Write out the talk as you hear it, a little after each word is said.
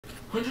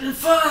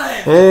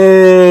105! Hey,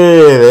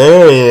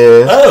 there he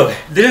is. Oh,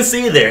 didn't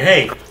see you there.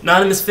 Hey,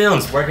 Anonymous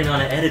Films, working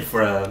on an edit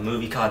for a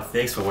movie called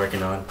Fix we're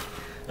working on.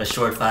 A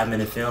short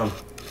 5-minute film.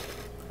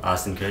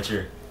 Austin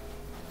Kutcher.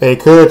 Hey,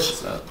 Kutch.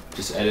 So,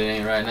 just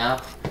editing it right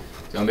now.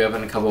 It's going to be up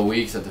in a couple of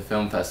weeks at the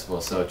film festival,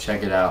 so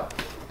check it out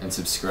and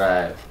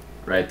subscribe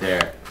right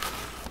there.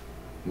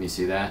 Can you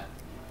see that?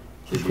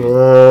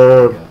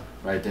 Subscribe.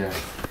 Right there.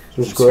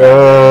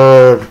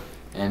 Subscribe.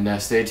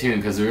 And stay tuned,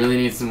 because we really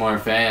need some more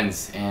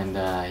fans. And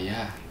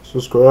yeah,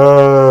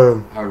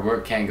 Subscribe. hard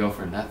work can't go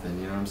for nothing,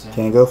 you know what I'm saying?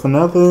 Can't go for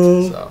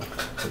nothing. So,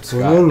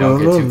 subscribe. Don't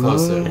get too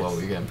close there. Whoa,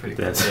 we're getting pretty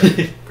close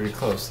there. Pretty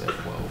close there.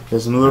 Whoa.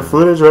 There's some little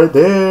footage right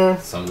there.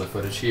 Some of the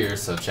footage here,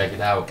 so check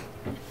it out.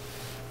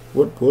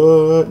 What?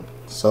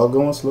 It's all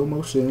going slow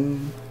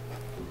motion.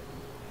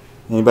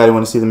 Anybody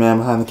want to see the man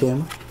behind the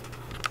camera?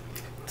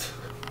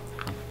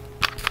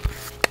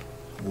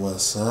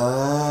 What's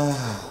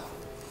up?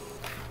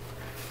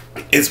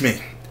 It's me.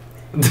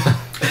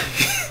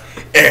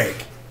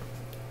 Eric.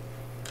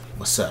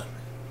 What's up?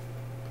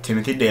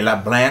 Timothy De La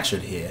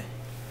Blanchard here.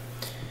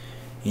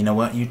 You know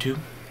what, you two? You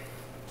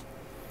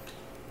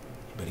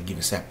better give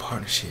us that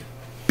partnership.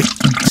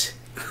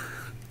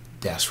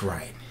 That's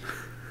right.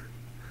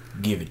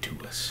 Give it to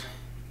us.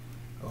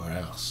 Or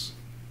else.